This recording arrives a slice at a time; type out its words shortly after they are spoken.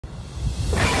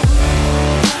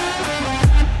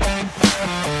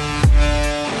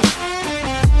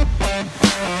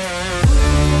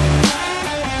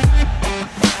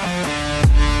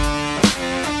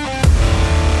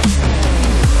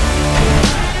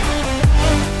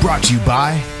Brought to you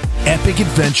by EPIC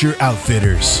Adventure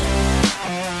Outfitters.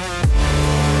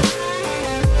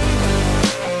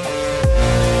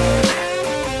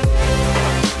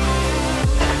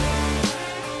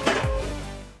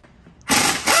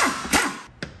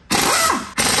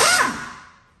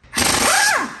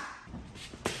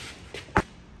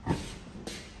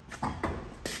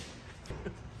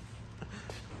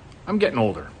 I'm getting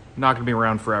older, not gonna be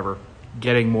around forever,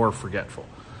 getting more forgetful.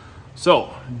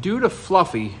 So, due to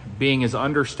Fluffy being as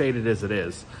understated as it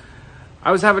is,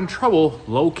 I was having trouble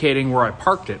locating where I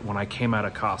parked it when I came out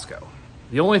of Costco.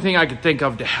 The only thing I could think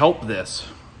of to help this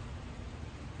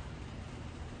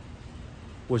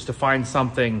was to find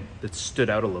something that stood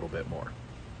out a little bit more.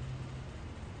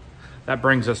 That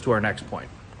brings us to our next point.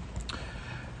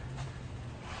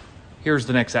 Here's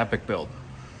the next epic build.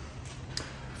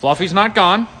 Fluffy's not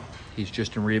gone. He's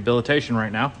just in rehabilitation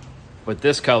right now, but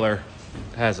this color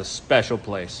has a special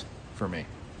place for me.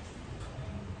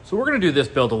 So we're gonna do this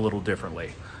build a little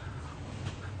differently.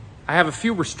 I have a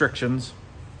few restrictions,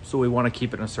 so we wanna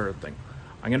keep it in a certain thing.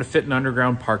 I'm gonna fit in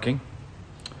underground parking.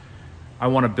 I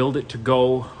wanna build it to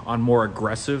go on more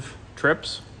aggressive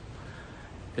trips,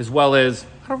 as well as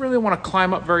I don't really wanna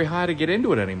climb up very high to get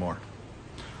into it anymore.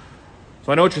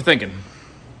 So I know what you're thinking.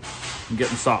 I'm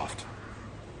getting soft.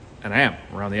 And I am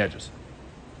around the edges.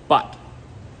 But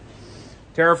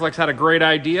Teraflex had a great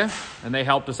idea and they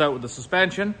helped us out with the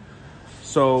suspension.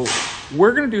 So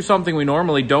we're gonna do something we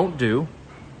normally don't do.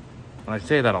 And I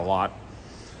say that a lot.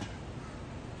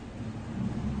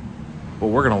 But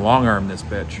we're gonna long arm this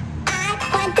bitch. I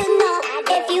want to know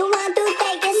if you want to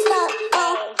take it slow.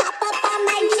 Oh, hop up on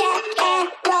my jet and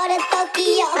roll to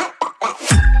Tokyo.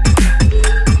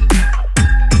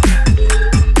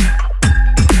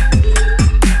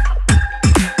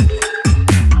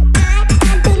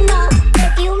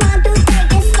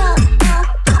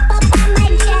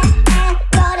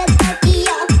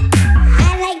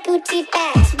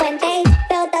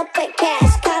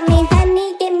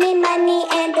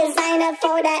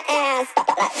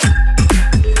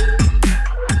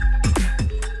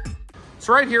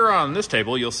 So right here on this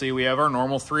table, you'll see we have our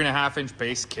normal 3.5-inch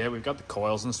base kit. We've got the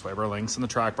coils and the sway bar links and the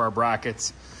track bar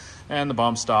brackets and the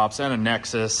bump stops and a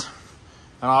Nexus.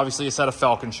 And obviously a set of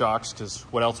Falcon shocks, because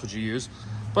what else would you use?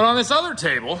 But on this other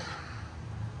table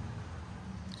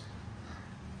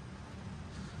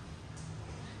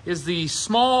is the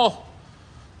small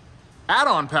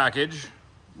add-on package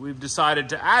we've decided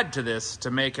to add to this to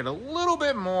make it a little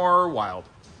bit more wild.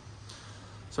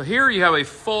 So here you have a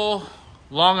full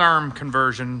long arm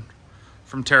conversion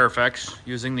from Teraflex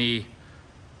using the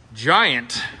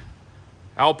giant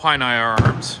Alpine IR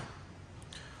arms.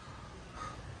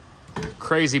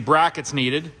 Crazy brackets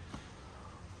needed.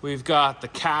 We've got the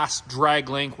cast drag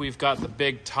link, we've got the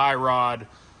big tie rod,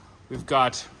 we've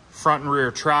got front and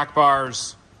rear track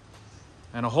bars,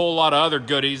 and a whole lot of other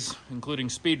goodies, including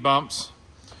speed bumps,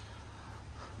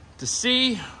 to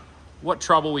see what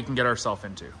trouble we can get ourselves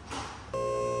into.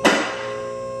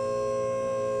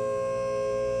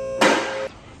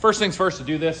 First things first, to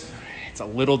do this, it's a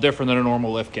little different than a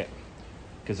normal lift kit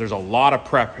because there's a lot of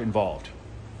prep involved.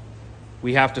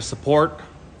 We have to support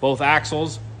both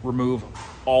axles, remove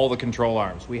all the control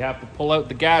arms. We have to pull out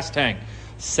the gas tank,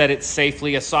 set it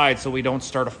safely aside so we don't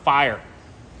start a fire.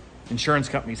 Insurance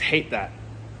companies hate that.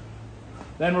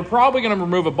 Then we're probably gonna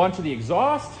remove a bunch of the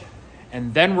exhaust,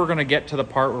 and then we're gonna get to the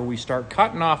part where we start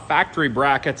cutting off factory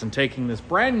brackets and taking this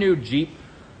brand new Jeep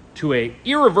to a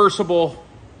irreversible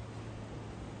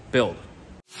build.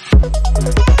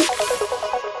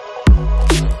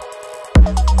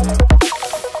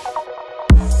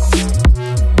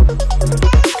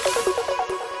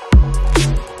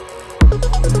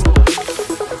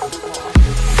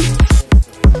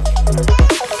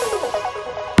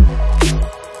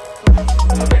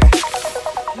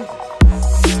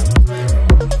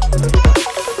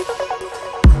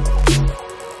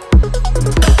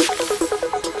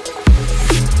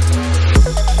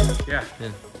 Yeah.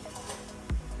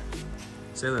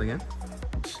 Say that again.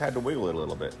 Just had to wiggle it a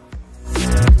little bit.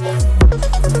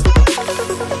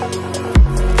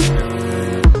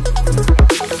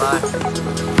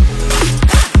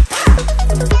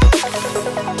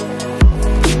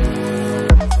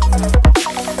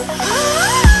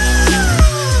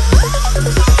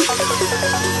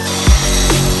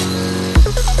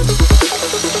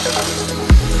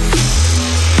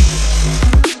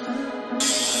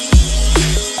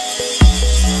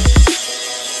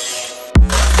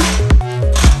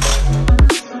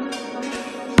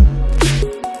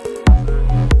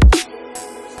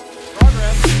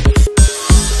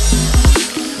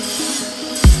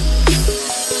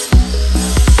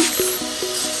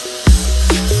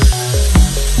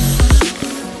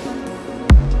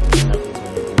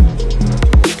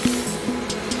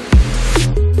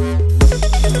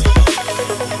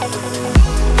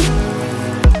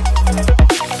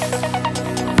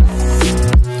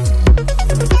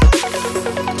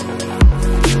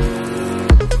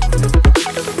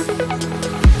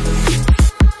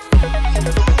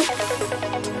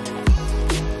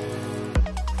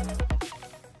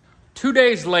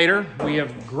 days later, we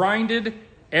have grinded,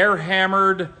 air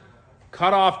hammered,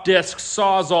 cut off discs,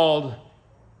 sawzalled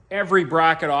every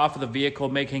bracket off of the vehicle,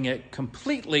 making it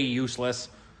completely useless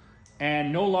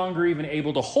and no longer even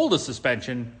able to hold a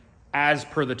suspension as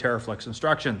per the Teraflex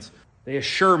instructions. They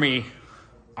assure me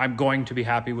I'm going to be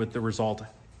happy with the result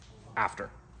after.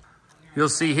 You'll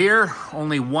see here,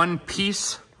 only one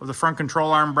piece of the front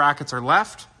control arm brackets are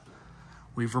left.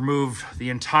 We've removed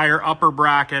the entire upper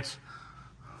bracket,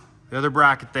 the other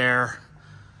bracket there.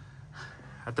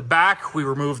 At the back, we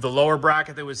removed the lower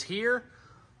bracket that was here,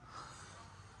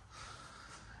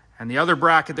 and the other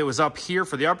bracket that was up here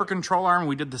for the upper control arm.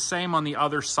 We did the same on the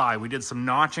other side. We did some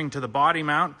notching to the body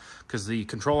mount because the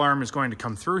control arm is going to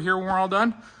come through here when we're all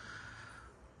done.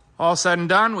 All said and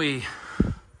done, we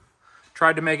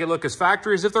tried to make it look as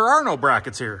factory as if there are no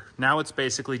brackets here. Now it's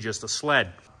basically just a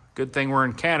sled. Good thing we're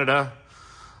in Canada.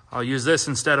 I'll use this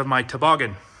instead of my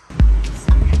toboggan.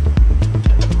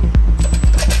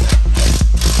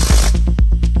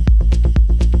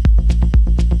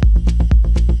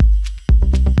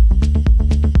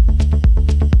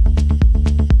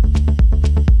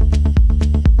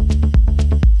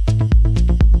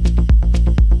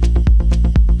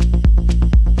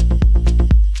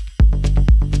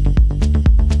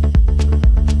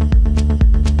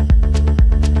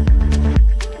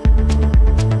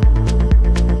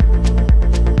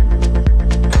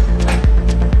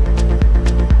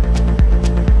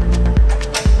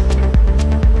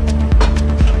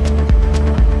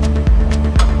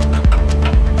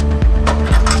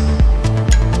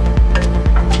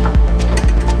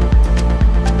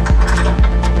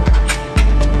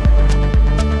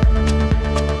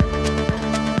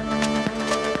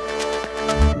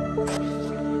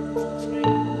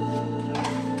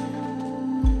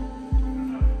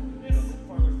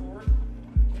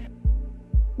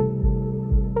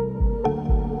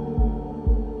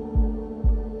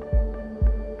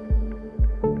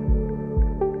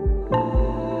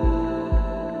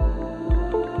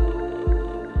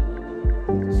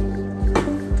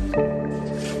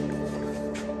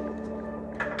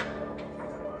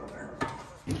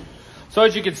 So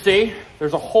as you can see,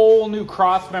 there's a whole new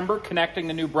cross member connecting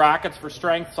the new brackets for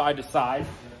strength side to side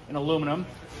in aluminum.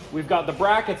 We've got the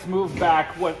brackets moved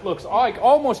back what looks like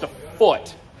almost a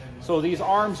foot. So these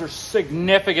arms are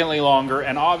significantly longer,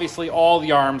 and obviously all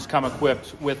the arms come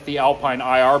equipped with the Alpine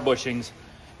IR bushings.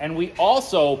 And we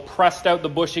also pressed out the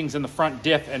bushings in the front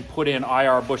diff and put in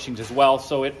IR bushings as well,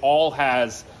 so it all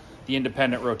has the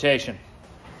independent rotation.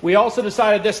 We also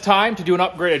decided this time to do an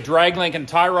upgraded drag link and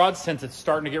tie rod, since it's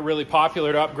starting to get really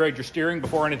popular to upgrade your steering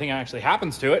before anything actually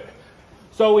happens to it.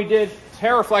 So we did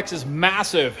Teraflex's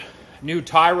massive new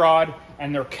tie rod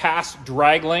and their cast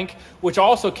drag link, which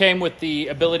also came with the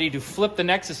ability to flip the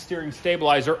Nexus steering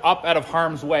stabilizer up out of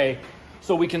harm's way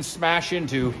so we can smash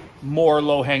into more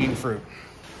low-hanging fruit.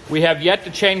 We have yet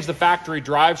to change the factory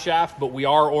drive shaft, but we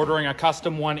are ordering a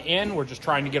custom one in. We're just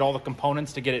trying to get all the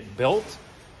components to get it built.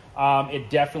 It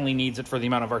definitely needs it for the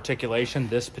amount of articulation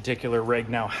this particular rig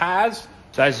now has.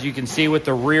 So as you can see with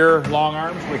the rear long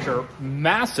arms, which are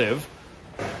massive,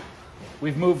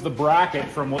 we've moved the bracket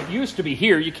from what used to be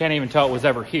here. You can't even tell it was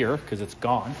ever here because it's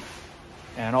gone.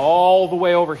 And all the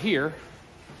way over here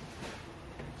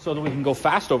so that we can go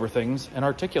fast over things and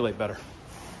articulate better.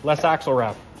 Less axle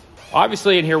wrap.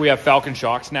 Obviously in here we have Falcon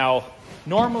shocks. Now,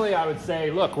 normally I would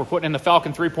say, look, we're putting in the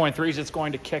Falcon 3.3s, it's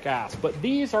going to kick ass. But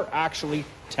these are actually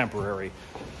temporary.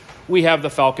 We have the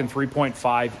Falcon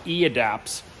 3.5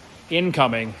 E-Adapts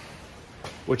incoming,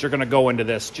 which are going to go into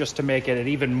this just to make it an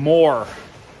even more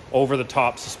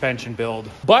over-the-top suspension build.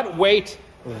 But wait,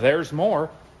 there's more.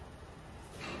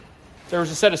 There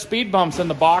was a set of speed bumps in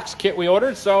the box kit we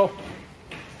ordered, so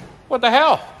what the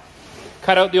hell?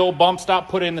 Cut out the old bump stop,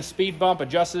 put in the speed bump,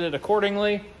 adjusted it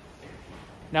accordingly.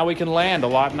 Now we can land a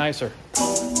lot nicer.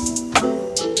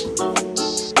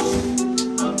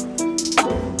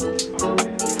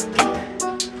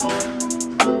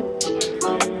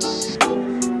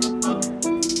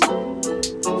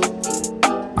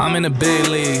 I'm in the big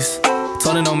leagues,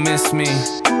 told her don't miss me.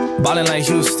 Ballin' like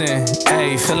Houston,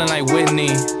 ayy, feeling like Whitney.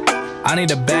 I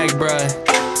need a bag,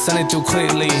 bruh, send it through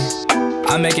quickly.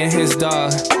 I'm making his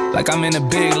dog, like I'm in the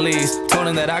big leagues. Told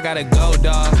him that I gotta go,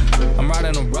 dog. I'm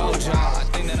riding a road, y'all. I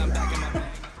think that I'm back in my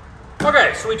bag.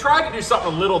 Okay, so we tried to do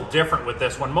something a little different with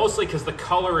this one, mostly because the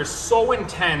color is so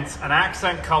intense, an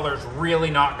accent color is really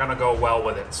not gonna go well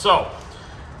with it. So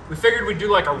we figured we'd do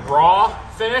like a raw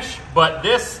finish, but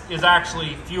this is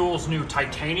actually Fuel's new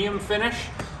titanium finish,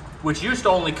 which used to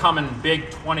only come in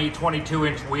big 20,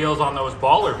 22-inch wheels on those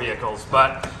baller vehicles,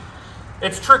 but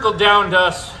it's trickled down to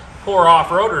us poor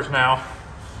off-roaders now.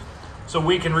 so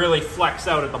we can really flex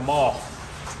out at the mall.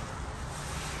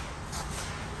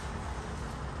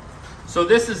 So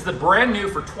this is the brand new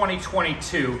for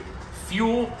 2022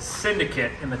 Fuel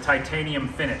Syndicate in the titanium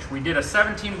finish. We did a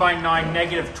 17x9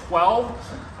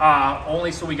 -12,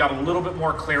 only so we got a little bit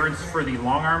more clearance for the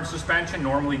long arm suspension.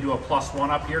 Normally do a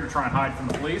 +1 up here to try and hide from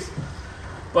the police.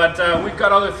 But we've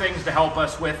got other things to help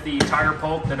us with the tire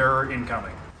poke that are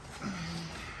incoming.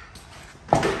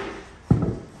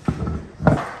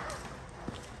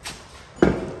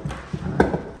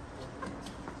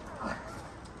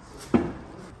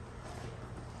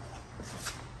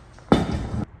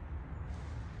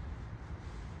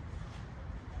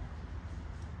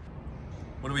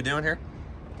 What are we doing here?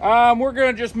 We're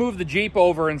gonna just move the Jeep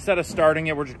over. Instead of starting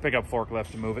it, we're just pick up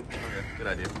forklifts to move it. Okay, good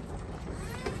idea.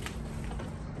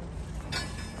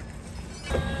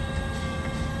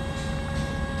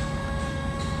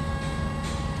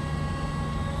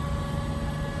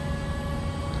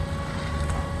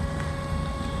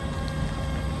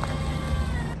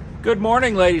 Good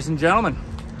morning, ladies and gentlemen.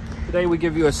 Today we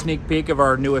give you a sneak peek of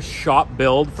our newest shop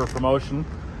build for promotion.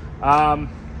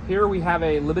 Here we have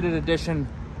a limited edition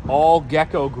all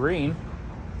Gecko Green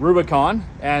Rubicon,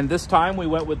 and this time we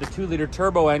went with the 2-liter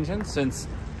turbo engine since,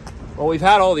 well, we've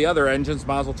had all the other engines,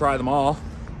 might as well try them all.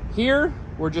 Here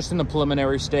we're just in the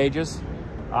preliminary stages.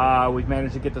 We've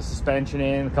managed to get the suspension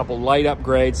in, a couple light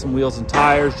upgrades, some wheels and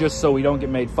tires, just so we don't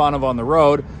get made fun of on the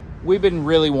road. We've been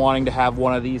really wanting to have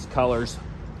one of these colors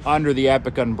under the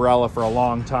EPIC umbrella for a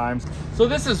long time. So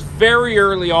this is very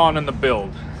early on in the build.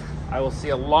 I will see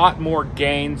a lot more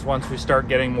gains once we start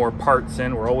getting more parts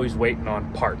in. We're always waiting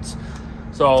on parts.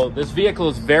 So this vehicle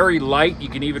is very light. You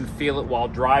can even feel it while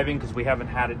driving because we haven't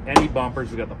had any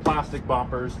bumpers. We got the plastic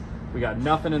bumpers. We got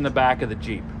nothing in the back of the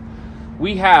Jeep.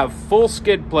 We have full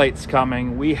skid plates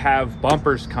coming. We have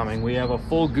bumpers coming. We have a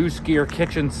full goose gear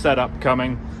kitchen setup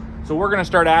coming. So we're gonna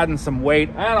start adding some weight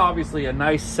and obviously a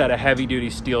nice set of heavy duty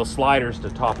steel sliders to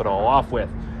top it all off with.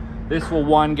 This will,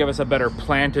 one, give us a better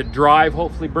planted drive,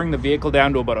 hopefully bring the vehicle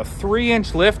down to about a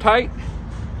 3-inch lift height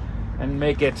and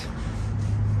make it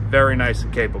very nice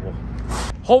and capable.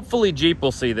 Hopefully Jeep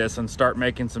will see this and start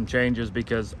making some changes,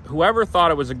 because whoever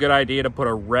thought it was a good idea to put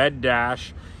a red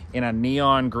dash in a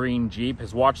neon green Jeep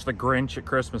has watched The Grinch at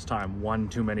Christmas time one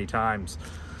too many times.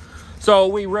 So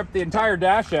we ripped the entire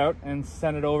dash out and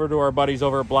sent it over to our buddies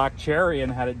over at Black Cherry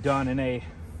and had it done in a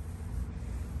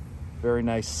very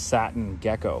nice satin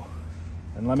Gecko.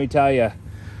 And let me tell you,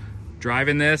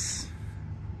 driving this,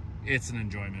 it's an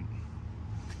enjoyment.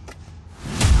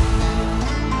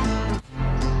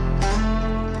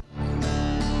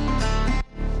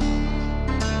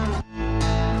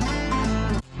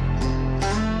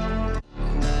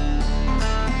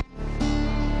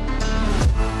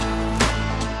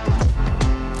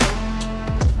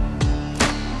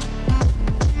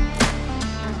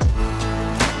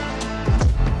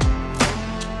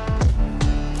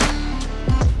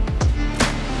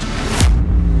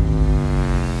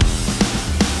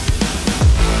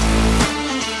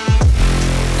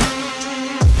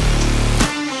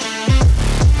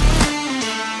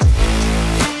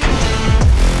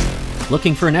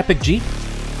 Looking for an EPIC Jeep?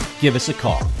 Give us a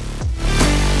call.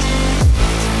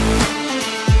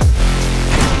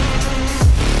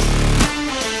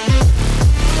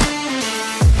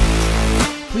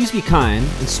 Please be kind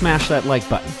and smash that like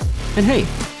button. And hey,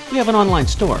 we have an online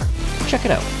store. Check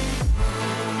it out.